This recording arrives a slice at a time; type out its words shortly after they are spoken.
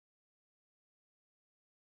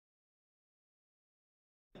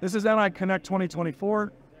This is NI Connect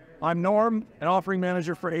 2024. I'm Norm, an offering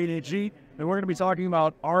manager for 8AG, and we're going to be talking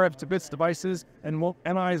about RF to bits devices and what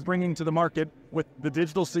NI is bringing to the market with the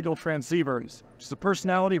digital signal transceivers, which is a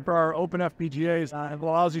personality for our open FPGAs and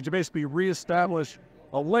allows you to basically reestablish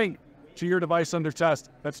a link to your device under test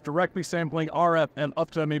that's directly sampling RF and up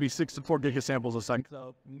to maybe 6 to 4 gigasamples a second.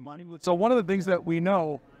 So one of the things that we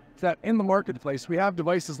know is that in the marketplace, we have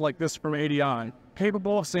devices like this from ADI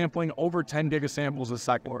capable of sampling over 10 gigasamples a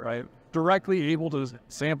second, right? Directly able to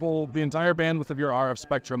sample the entire bandwidth of your RF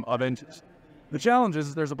spectrum of inches. The challenge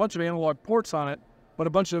is there's a bunch of analog ports on it, but a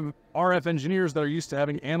bunch of RF engineers that are used to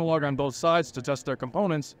having analog on both sides to test their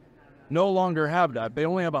components no longer have that. They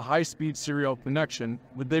only have a high-speed serial connection.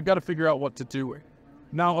 They've got to figure out what to do with.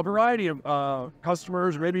 Now, a variety of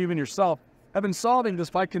customers, maybe even yourself, have been solving this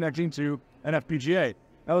by connecting to an FPGA.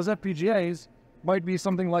 Now, those FPGAs might be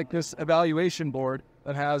something like this evaluation board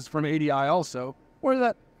that has from ADI also, where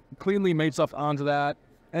that cleanly mates up onto that,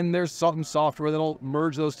 and there's some software that'll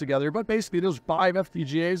merge those together. But basically, there's 5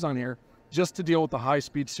 FPGAs on here just to deal with the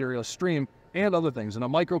high-speed serial stream and other things, and a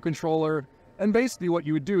microcontroller. And basically what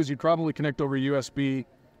you would do is you'd probably connect over USB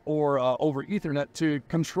or over Ethernet to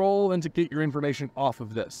control and to get your information off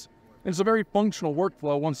of this. And it's a very functional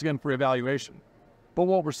workflow, once again, for evaluation. But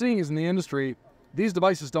what we're seeing is in the industry, these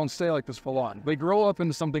devices don't stay like this for long. They grow up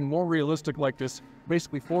into something more realistic like this,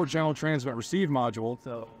 basically 4-channel transmit receive module,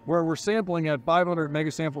 where we're sampling at 500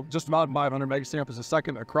 megasample, just about 500 megasamples a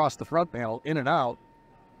second across the front panel, in and out.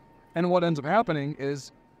 And what ends up happening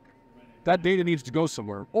is that data needs to go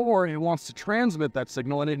somewhere, or it wants to transmit that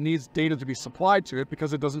signal and it needs data to be supplied to it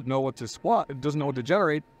because it doesn't know what to supply, it doesn't know what to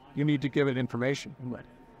generate. You need to give it information.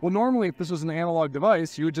 Well, normally if this was an analog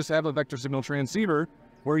device, you would just have a vector signal transceiver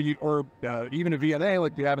where you, or even a VNA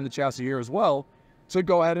like you have in the chassis here as well, to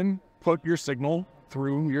go ahead and put your signal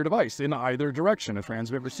through your device in either direction, a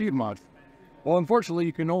transmit receive module. Well, unfortunately,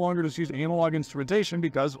 you can no longer just use analog instrumentation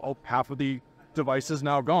because half of the device is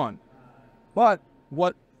now gone. But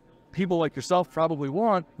what people like yourself probably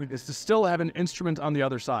want is to still have an instrument on the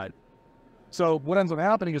other side. So what ends up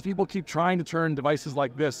happening is people keep trying to turn devices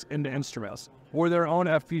like this into instruments, or their own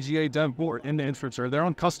FPGA dev board into instruments, or their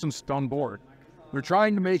own custom stone board. They're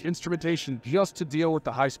trying to make instrumentation just to deal with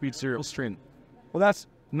the high-speed serial stream. Well, that's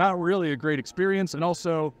not really a great experience, and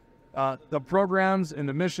also the programs and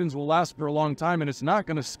the missions will last for a long time, and it's not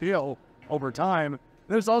going to scale over time.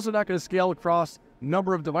 And it's also not going to scale across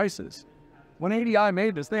number of devices. When ADI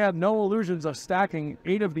made this, they had no illusions of stacking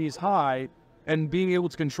 8 of these high and being able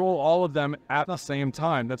to control all of them at the same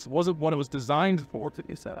time. That wasn't what it was designed for.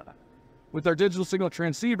 With our digital signal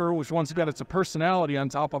transceiver, which once again, it's a personality on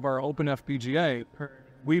top of our open FPGA,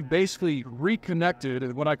 we've basically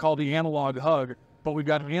reconnected what I call the analog hug, but we've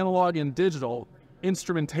got analog and digital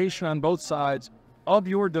instrumentation on both sides of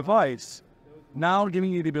your device, now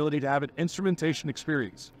giving you the ability to have an instrumentation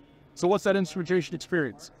experience. So what's that instrumentation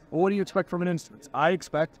experience? Well, what do you expect from an instrument? I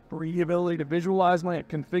expect the ability to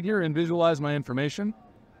configure and visualize my information.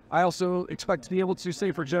 I also expect to be able to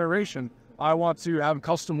say for generation, I want to have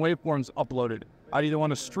custom waveforms uploaded. I either want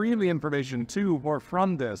to stream the information to or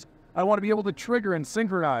from this. I want to be able to trigger and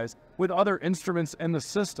synchronize with other instruments in the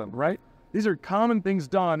system, right? These are common things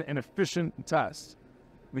done in efficient tests.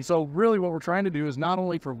 So really what we're trying to do is not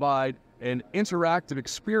only provide an interactive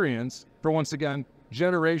experience for, once again,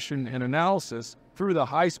 generation and analysis through the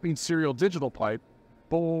high-speed serial digital pipe,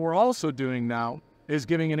 but what we're also doing now is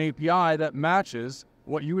giving an API that matches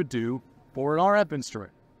what you would do for an RF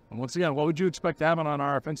instrument. And once again, what would you expect to have on an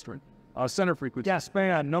RF instrument? Center frequency,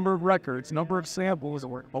 span, number of records, number of samples,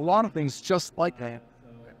 a lot of things just like that.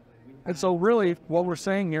 And so really what we're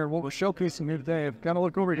saying here, what we're showcasing here today, if you kind of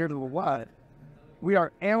look over here to the left, we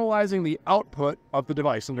are analyzing the output of the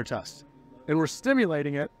device under test. And we're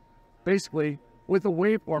stimulating it basically with a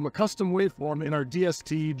waveform, a custom waveform in our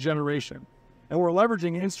DST generation. And we're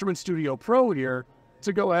leveraging Instrument Studio Pro here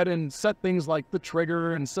to go ahead and set things like the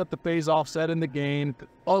trigger and set the phase offset and the gain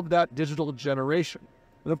of that digital generation.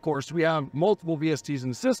 And of course, we have multiple VSTs in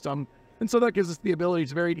the system, and so that gives us the ability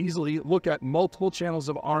to very easily look at multiple channels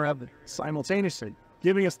of RF simultaneously,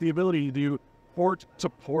 giving us the ability to do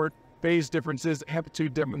port-to-port phase differences,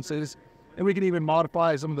 amplitude differences, and we can even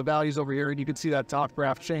modify some of the values over here, and you can see that top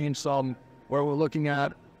graph change some where we're looking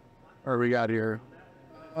at, or we got here,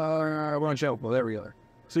 we're on channel, well, there we go.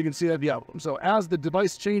 So you can see that the output. So as the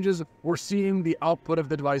device changes, we're seeing the output of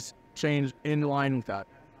the device change in line with that.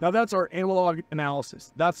 Now that's our analog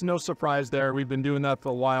analysis. That's no surprise there. We've been doing that for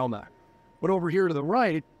a while now. But over here to the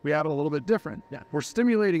right, we have it a little bit different. We're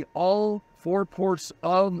stimulating all 4 ports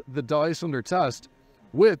of the device under test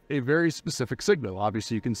with a very specific signal.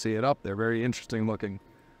 Obviously, you can see it up there, very interesting looking.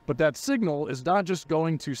 But that signal is not just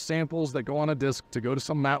going to samples that go on a disk to go to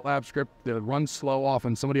some MATLAB script that runs slow off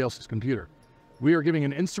on somebody else's computer. We are giving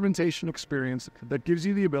an instrumentation experience that gives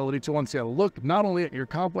you the ability to once again look not only at your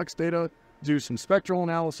complex data, do some spectral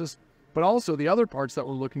analysis, but also the other parts that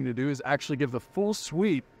we're looking to do is actually give the full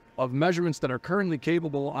suite of measurements that are currently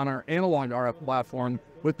capable on our analog RF platform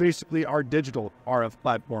with basically our digital RF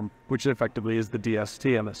platform, which effectively is the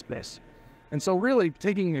DST in this space. And so really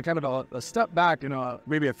taking a kind of a step back in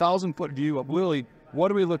maybe 1,000-foot view of really,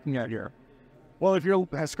 what are we looking at here? Well, if you're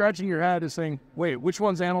scratching your head and saying, wait, which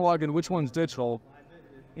one's analog and which one's digital,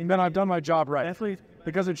 then I've done my job right. Definitely.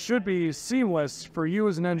 Because it should be seamless for you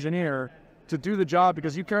as an engineer to do the job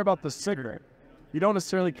because you care about the signal. You don't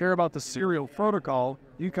necessarily care about the serial protocol.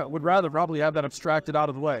 You would rather probably have that abstracted out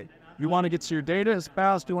of the way. You want to get to your data as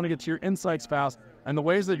fast, you want to get to your insights fast, and the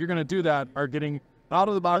ways that you're going to do that are getting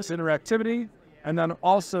out-of-the-box interactivity, and then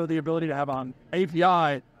also the ability to have an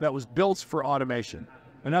API that was built for automation.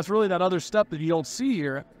 And that's really that other step that you don't see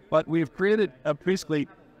here, but we've created basically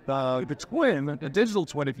the twin, a digital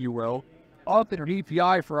twin, if you will, of an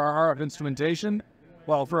API for our RF instrumentation,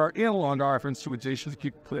 well, for our analog RF instrumentation, to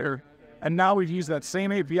keep it clear. And now we've used that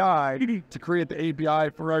same API to create the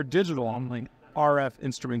API for our digital RF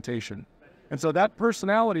instrumentation. And so that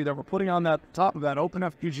personality that we're putting on that top of that open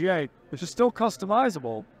FPGA, which is still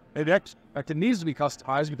customizable, it needs to be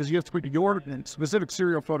customized because you have to put your specific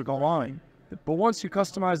serial protocol line. But once you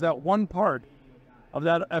customize that one part of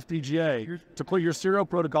that FPGA to put your serial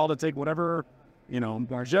protocol to take whatever,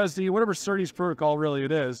 Bargesi, whatever SerDes protocol really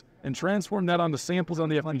it is, and transform that onto samples on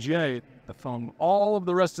the FPGA, the phone, all of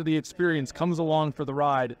the rest of the experience comes along for the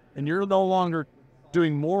ride, and you're no longer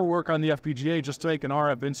doing more work on the FPGA just to make an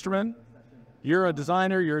RF instrument. You're a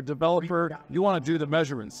designer, you're a developer, you want to do the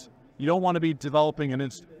measurements. You don't want to be developing an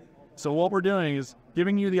instrument. So what we're doing is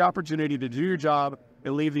giving you the opportunity to do your job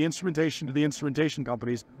and leave the instrumentation to the instrumentation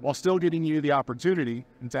companies while still giving you the opportunity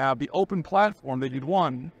to have the open platform that you'd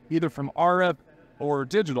want, either from RF or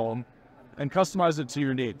digital, and customize it to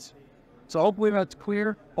your needs. So hopefully that's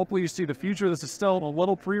clear. Hopefully you see the future. This is still a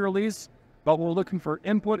little pre-release, but we're looking for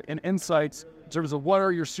input and insights in terms of what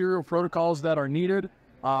are your serial protocols that are needed,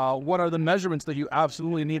 what are the measurements that you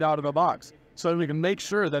absolutely need out of the box, so that we can make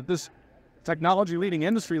sure that this technology-leading,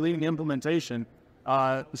 industry-leading implementation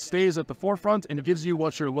stays at the forefront and it gives you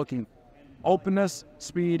what you're looking for. Openness,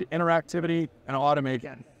 speed, interactivity, and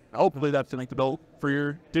automation. Hopefully that's the build for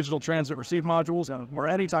your digital transmit receive modules or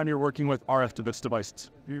anytime you're working with RF to bits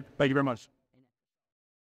devices. Thank you very much.